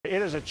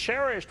It is a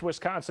cherished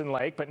Wisconsin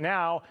lake, but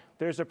now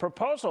there's a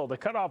proposal to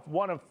cut off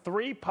one of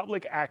 3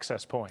 public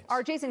access points.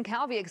 Our Jason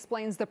Calvi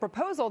explains the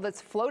proposal that's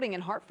floating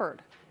in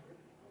Hartford.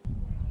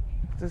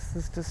 This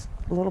is just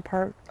a little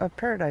part of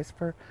paradise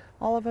for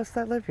all of us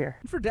that live here.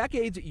 For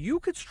decades, you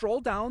could stroll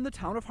down the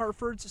town of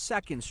Hartford's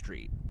 2nd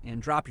Street and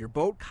drop your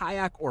boat,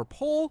 kayak, or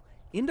pole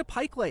into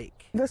Pike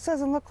Lake. This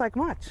doesn't look like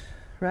much,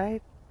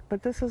 right?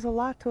 But this is a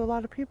lot to a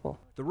lot of people.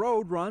 The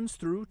road runs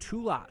through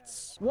 2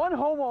 lots. One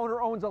homeowner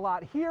owns a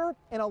lot here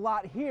and a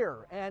lot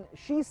here, and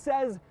she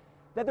says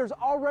that there's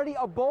already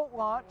a boat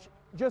launch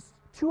just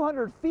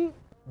 200 feet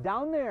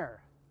down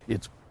there.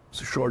 It's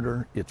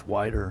shorter, it's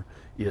wider,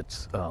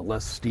 it's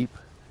less steep,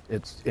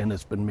 and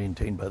it's been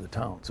maintained by the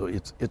town, so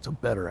it's a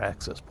better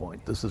access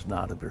point. This is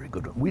not a very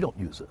good one. We don't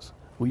use this.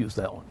 We use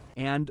that one.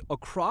 And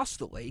across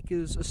the lake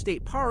is a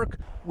state park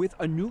with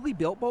a newly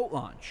built boat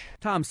launch.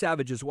 Tom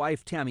Savage's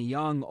wife, Tammy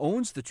Young,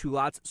 owns the 2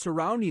 lots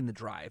surrounding the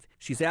drive.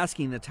 She's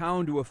asking the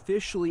town to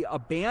officially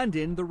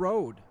abandon the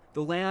road.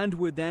 The land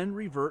would then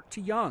revert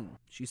to Young.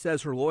 She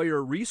says her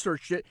lawyer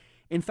researched it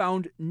and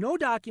found no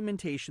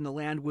documentation the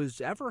land was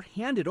ever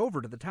handed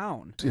over to the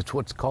town. It's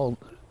what's called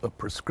a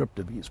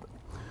prescriptive easement,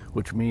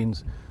 which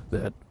means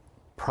that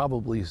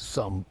probably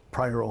some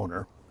prior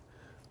owner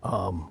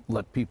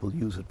let people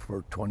use it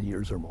for 20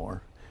 years or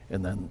more,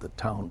 and then the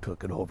town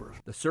took it over.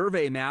 The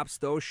survey maps,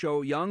 though,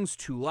 show Young's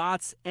 2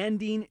 lots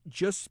ending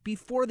just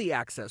before the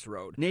access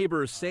road.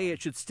 Neighbors say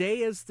it should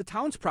stay as the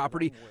town's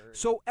property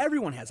so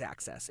everyone has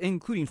access,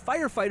 including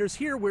firefighters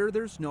here where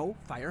there's no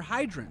fire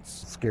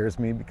hydrants. It scares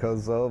me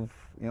because of,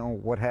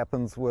 what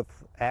happens with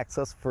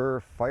access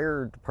for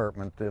fire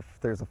department if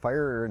there's a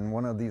fire in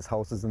one of these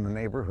houses in the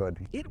neighborhood.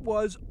 It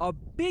was a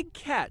big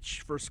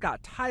catch for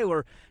Scott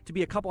Tyler to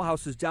be a couple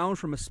houses down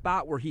from a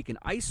spot where he can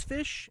ice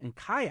fish and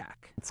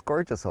kayak. It's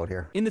gorgeous out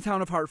here. In the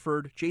town of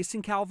Hartford,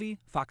 Jason Calvi,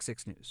 FOX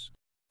 6 News.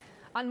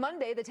 On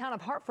Monday, the Town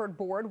of Hartford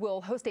Board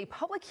will host a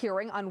public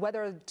hearing on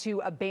whether to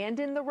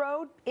abandon the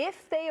road.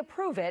 If they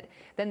approve it,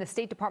 then the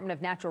State Department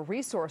of Natural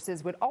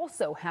Resources would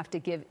also have to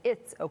give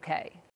its okay.